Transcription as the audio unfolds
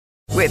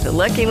With the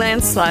Lucky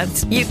Land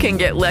Slots, you can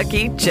get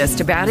lucky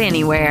just about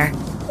anywhere.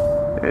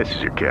 This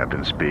is your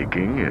captain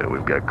speaking.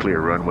 We've got clear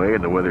runway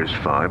and the weather's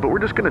fine, but we're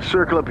just going to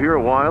circle up here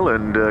a while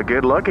and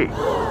get lucky.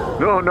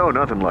 No,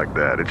 nothing like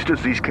that. It's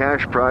just these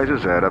cash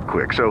prizes add up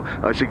quick. So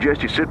I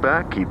suggest you sit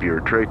back, keep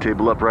your tray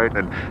table upright,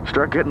 and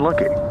start getting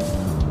lucky.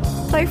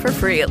 Play for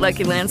free at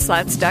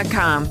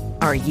LuckyLandSlots.com.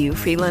 Are you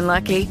feeling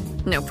lucky?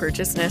 No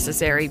purchase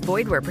necessary.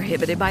 Void where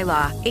prohibited by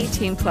law.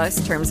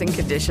 18+ terms and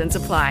conditions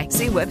apply.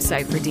 See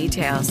website for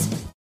details.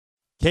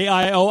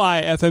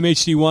 KIOI FM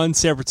HD1,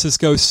 San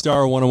Francisco,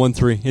 Star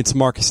 1013. It's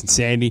Marcus and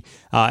Sandy.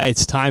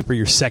 It's time for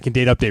your second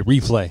date update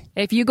replay.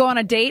 If you go on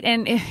a date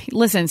and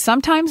listen,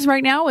 sometimes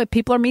right now, if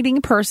people are meeting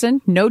in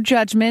person, no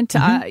judgment.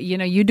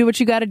 You do what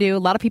you got to do. A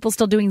lot of people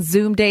still doing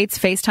Zoom dates,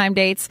 FaceTime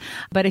dates.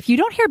 But if you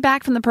don't hear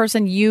back from the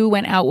person you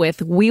went out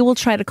with, we will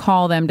try to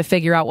call them to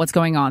figure out what's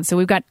going on. So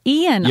we've got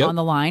Ian on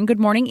the line. Good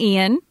morning,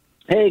 Ian.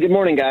 Hey, good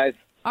morning, guys.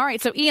 All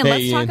right, so Ian,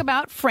 let's talk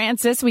about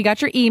Frances. We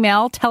got your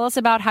email. Tell us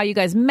about how you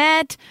guys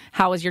met.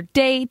 How was your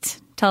date?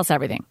 Tell us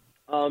everything.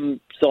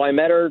 So I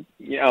met her,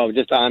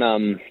 just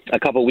on a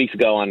couple of weeks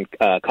ago on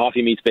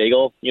Coffee Meets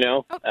Bagel.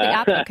 Oh, the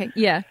app. Okay,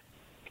 yeah.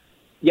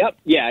 Yep,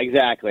 yeah,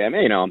 exactly. I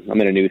mean, I'm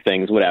into new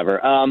things, whatever.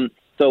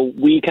 So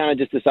we kind of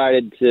just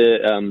decided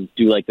to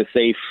do like the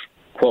safe,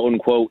 quote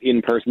unquote,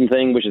 in-person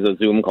thing, which is a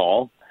Zoom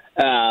call.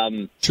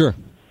 Sure.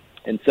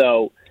 And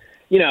so,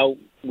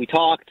 we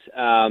talked.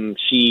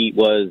 She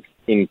was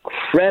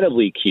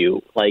incredibly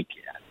cute. Like,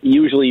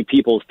 usually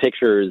people's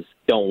pictures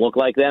don't look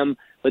like them,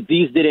 but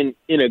these didn't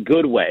in a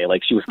good way.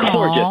 Like, she was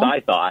gorgeous,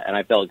 I thought, and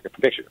I felt like the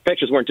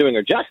pictures weren't doing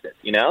her justice,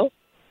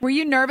 Were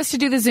you nervous to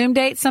do the Zoom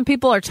date? Some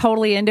people are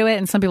totally into it,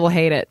 and some people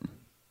hate it.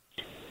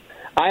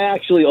 I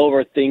actually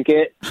overthink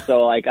it, so,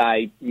 like,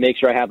 I make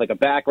sure I have, like, a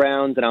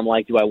background, and I'm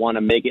like, do I want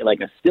to make it,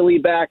 like, a silly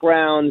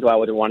background? Do I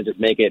want to just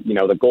make it,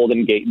 the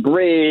Golden Gate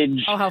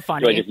Bridge? Oh, how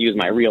funny. Do I just use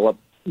my real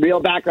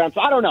background?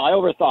 So I don't know. I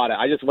overthought it.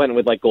 I just went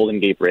with, like, Golden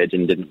Gate Bridge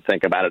and didn't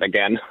think about it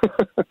again.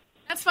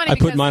 That's funny. I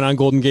put mine on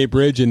Golden Gate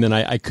Bridge, and then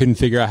I couldn't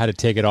figure out how to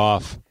take it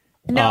off.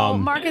 No,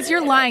 Marcus,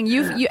 you're lying.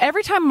 You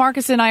every time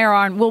Marcus and I are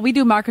on, we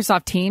do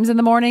Microsoft Teams in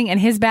the morning, and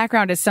his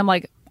background is some,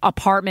 like,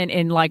 apartment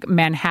in, like,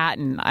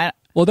 Manhattan.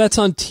 Well, that's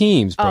on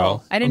Teams, bro.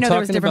 Oh, I didn't know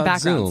there was different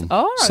backgrounds. Zoom.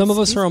 Oh, some of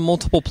us are on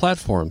multiple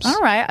platforms. All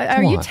right.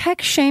 Are you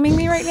tech shaming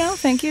me right now?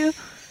 Thank you.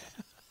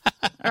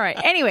 All right.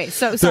 Anyway,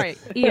 so sorry,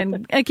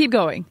 Ian, keep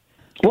going.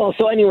 Well,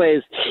 so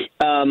anyways,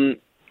 I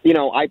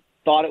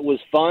thought it was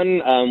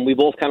fun. We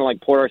both kind of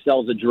like poured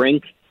ourselves a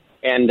drink.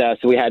 And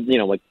so we had,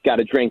 got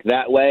a drink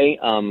that way.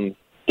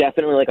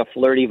 Definitely like a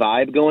flirty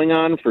vibe going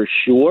on for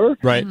sure.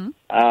 Right.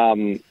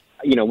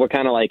 We're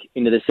kind of like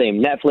into the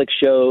same Netflix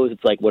shows.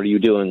 It's like, what are you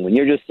doing when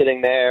you're just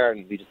sitting there?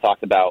 And we just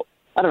talked about,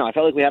 I don't know, I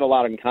felt like we had a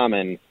lot in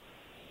common.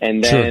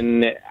 And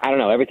then, I don't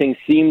know, everything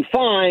seemed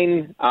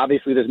fine.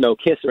 Obviously, there's no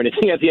kiss or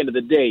anything at the end of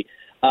the date.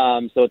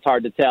 So it's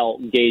hard to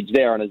gauge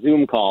there on a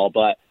Zoom call.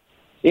 But,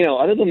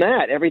 other than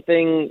that,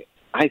 everything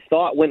I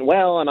thought went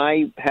well, and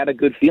I had a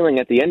good feeling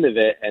at the end of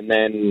it. And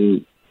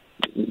then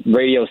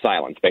radio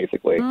silence,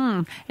 basically.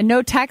 And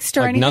no text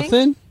or anything?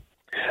 Nothing?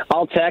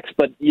 I'll text,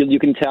 but you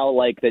can tell,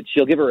 like, that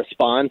she'll give a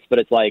response, but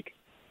it's, like,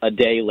 a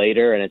day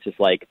later, and it's just,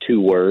 like,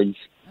 2 words.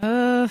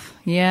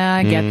 Yeah,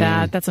 I get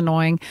that. That's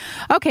annoying.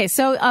 Okay,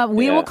 so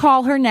we will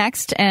call her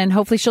next, and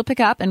hopefully she'll pick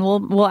up, and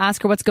we'll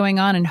ask her what's going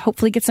on and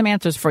hopefully get some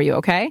answers for you,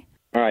 okay?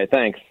 All right,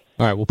 thanks.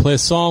 All right, we'll play a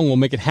song. We'll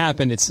make it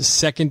happen. It's the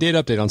second date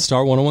update on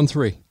Star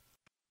 1013.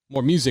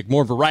 More music,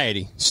 more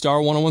variety.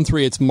 Star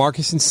 1013. It's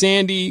Marcus and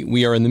Sandy.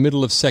 We are in the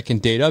middle of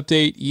second date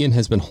update. Ian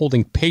has been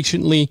holding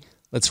patiently.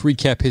 Let's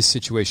recap his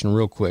situation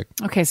real quick.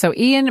 Okay, so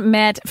Ian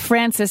met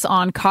Frances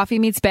on Coffee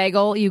Meets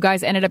Bagel. You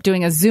guys ended up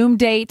doing a Zoom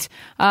date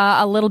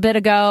a little bit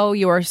ago.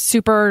 You were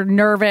super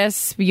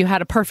nervous. You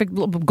had a perfect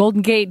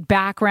Golden Gate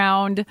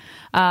background.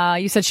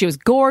 You said she was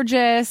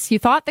gorgeous. You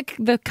thought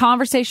the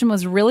conversation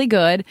was really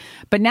good,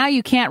 but now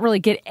you can't really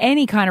get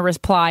any kind of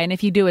reply. And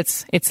if you do,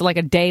 it's like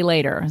a day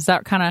later. Is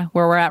that kind of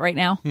where we're at right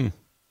now?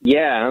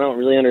 Yeah, I don't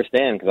really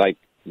understand because I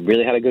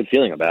really had a good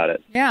feeling about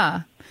it.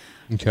 Yeah.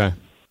 Okay.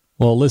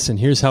 Well, listen,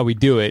 here's how we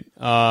do it.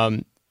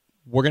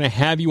 We're going to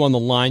have you on the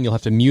line. You'll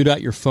have to mute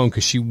out your phone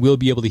because she will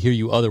be able to hear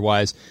you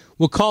otherwise.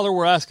 We'll call her.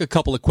 We'll ask a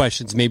couple of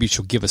questions. Maybe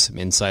she'll give us some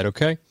insight,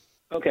 okay?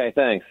 Okay,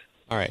 thanks.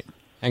 All right.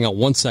 Hang on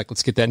one sec.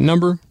 Let's get that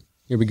number.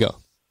 Here we go.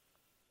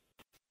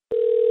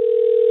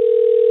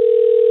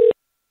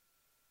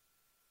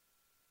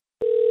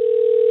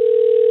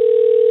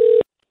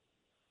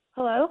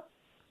 Hello?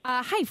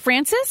 Hi,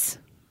 Frances?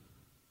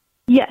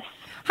 Yes.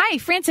 Hi,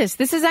 Frances.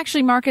 This is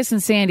actually Marcus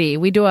and Sandy.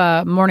 We do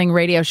a morning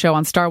radio show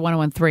on Star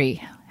 1013.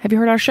 Have you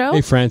heard our show?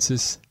 Hey,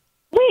 Frances.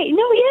 Wait,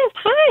 no, yes,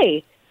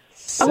 hi.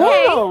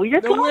 Oh, you're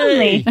calling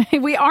me.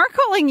 We are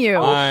calling you.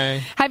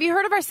 Hi. Have you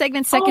heard of our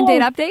segment, Second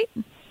Date Update?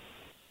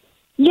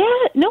 Yeah,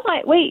 no,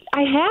 I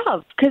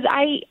have, because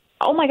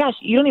oh my gosh,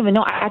 you don't even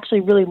know, I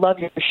actually really love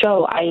your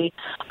show. I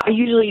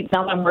usually,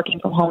 now that I'm working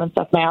from home and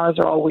stuff, my hours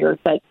are all weird,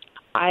 but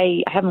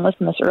I haven't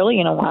listened this early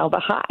in a while,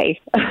 but hi.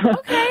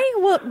 Okay.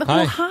 Well,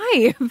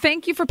 hi.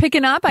 Thank you for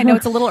picking up. I know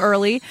it's a little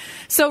early.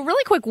 So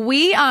really quick,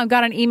 we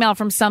got an email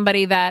from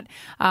somebody that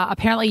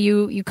apparently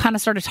you kind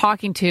of started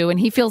talking to, and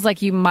he feels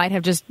like you might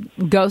have just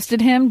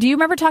ghosted him. Do you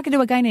remember talking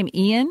to a guy named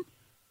Ian?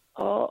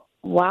 Oh,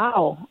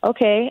 wow.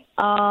 Okay.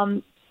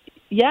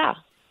 Yeah.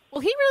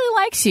 Well, he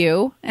really likes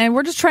you, and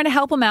we're just trying to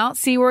help him out,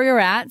 see where you're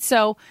at.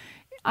 So,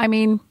 I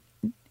mean,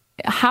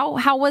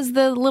 how was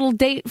the little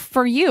date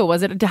for you?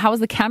 How was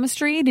the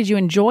chemistry? Did you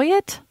enjoy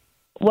it?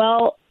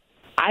 Well,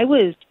 I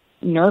was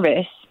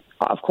nervous,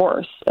 of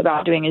course,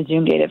 about doing a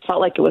Zoom date. It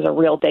felt like it was a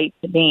real date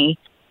to me.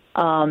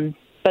 But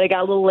I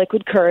got a little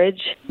liquid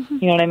courage.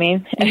 You know what I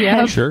mean?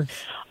 Yeah, sure.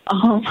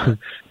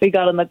 We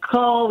got on the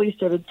call. We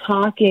started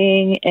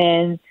talking,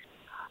 and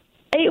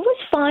it was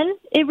fun.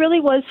 It really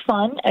was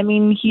fun. I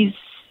mean, he's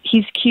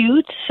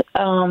cute.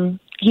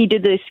 He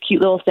did this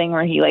cute little thing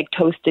where he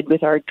toasted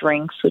with our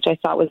drinks, which I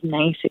thought was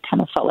nice. It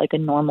kind of felt like a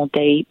normal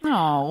date.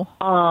 Oh.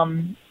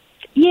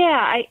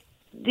 Yeah.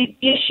 The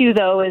issue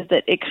though is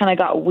that it kind of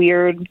got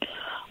weird.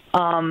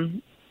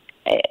 And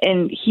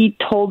he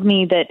told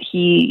me that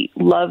he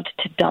loved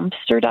to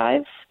dumpster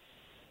dive.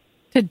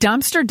 To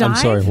dumpster dive? I'm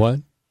sorry, what?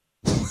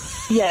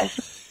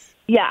 Yes.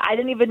 Yeah, I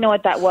didn't even know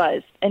what that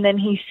was. And then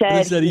he said, what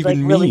does that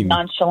even really mean?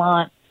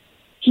 Nonchalant.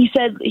 He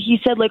said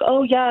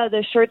oh yeah,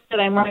 the shirt that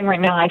I'm wearing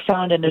right now I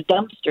found in a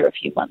dumpster a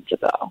few months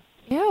ago.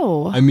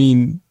 Ew. I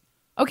mean,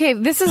 okay,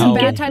 this is a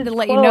bad time to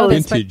let you know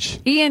this, vintage.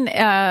 but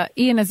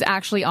Ian is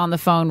actually on the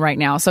phone right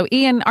now. So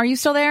Ian, are you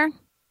still there?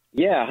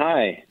 Yeah,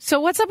 hi.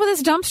 So what's up with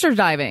this dumpster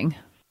diving?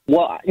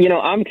 Well,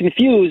 I'm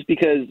confused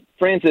because,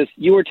 Francis,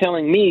 you were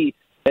telling me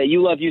that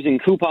you love using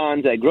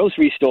coupons at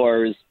grocery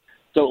stores.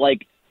 So,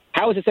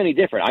 how is this any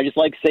different? I just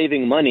like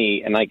saving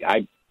money, and,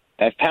 I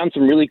found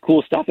some really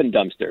cool stuff in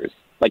dumpsters.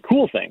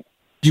 Cool thing.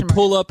 You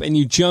pull up and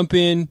you jump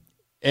in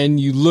and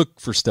you look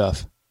for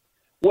stuff.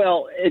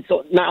 Well, it's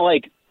not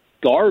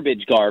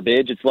garbage.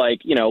 It's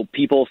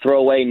people throw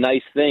away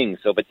nice things.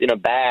 So if it's in a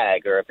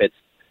bag or if it's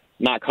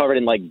not covered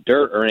in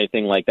dirt or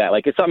anything like that,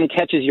 if something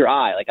catches your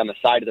eye, on the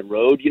side of the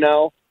road,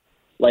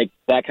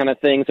 that kind of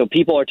thing. So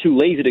people are too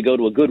lazy to go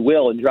to a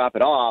Goodwill and drop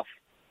it off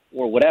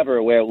or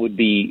whatever, where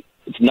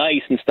it's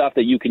nice and stuff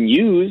that you can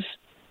use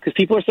because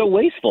people are so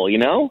wasteful,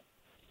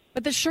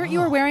 But the shirt you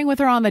were wearing with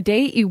her on the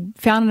date, you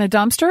found in a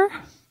dumpster?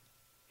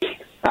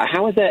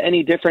 How is that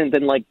any different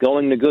than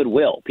going to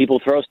Goodwill?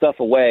 People throw stuff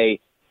away,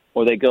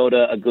 or they go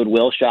to a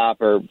Goodwill shop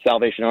or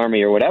Salvation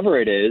Army or whatever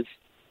it is.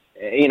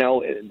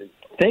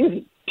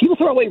 Things people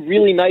throw away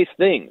really nice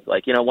things.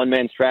 One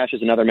man's trash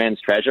is another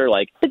man's treasure.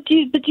 But do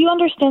you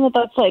understand that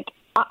that's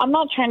I'm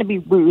not trying to be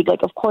rude.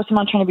 Of course I'm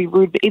not trying to be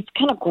rude, but it's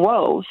kind of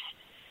gross.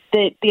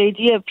 That the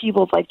idea of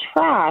people's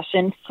trash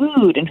and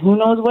food and who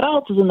knows what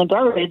else is in the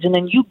garbage, and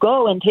then you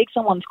go and take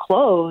someone's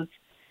clothes.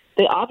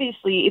 That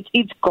obviously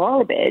it's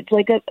garbage.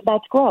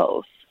 That's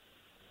gross.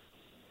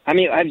 I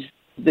mean,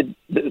 the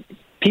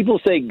people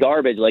say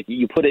garbage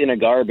you put it in a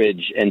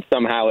garbage and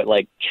somehow it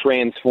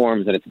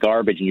transforms and it's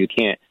garbage and you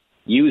can't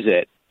use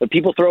it. But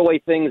people throw away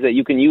things that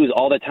you can use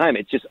all the time.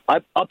 It's just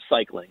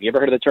upcycling. You ever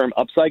heard of the term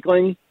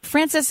upcycling?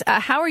 Francis,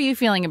 how are you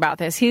feeling about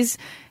this? It's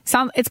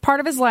part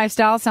of his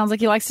lifestyle. Sounds like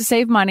he likes to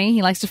save money.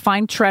 He likes to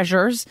find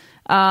treasures.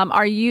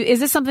 Is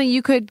this something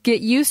you could get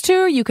used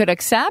to? You could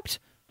accept?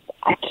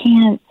 I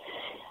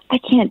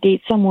can't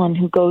date someone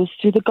who goes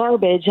through the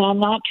garbage. And I'm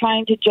not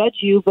trying to judge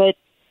you, but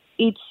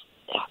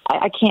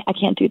I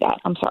can't do that.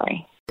 I'm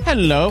sorry.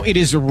 Hello, it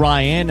is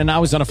Ryan, and I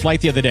was on a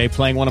flight the other day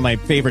playing one of my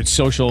favorite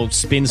social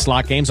spin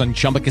slot games on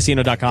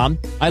ChumbaCasino.com.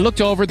 I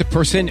looked over at the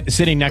person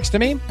sitting next to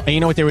me, and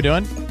you know what they were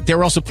doing? They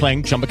were also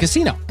playing Chumba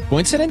Casino.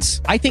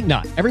 Coincidence? I think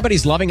not.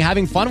 Everybody's loving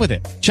having fun with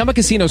it. Chumba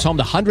Casino is home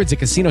to hundreds of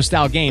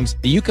casino-style games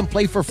that you can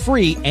play for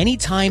free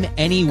anytime,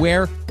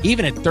 anywhere,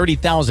 even at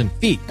 30,000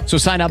 feet. So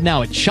sign up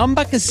now at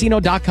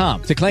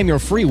ChumbaCasino.com to claim your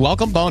free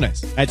welcome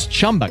bonus. That's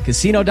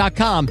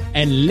ChumbaCasino.com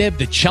and live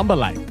the Chumba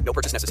life. No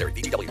purchase necessary.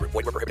 VGW. Void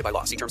where prohibited by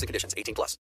law. See terms and conditions. 18+.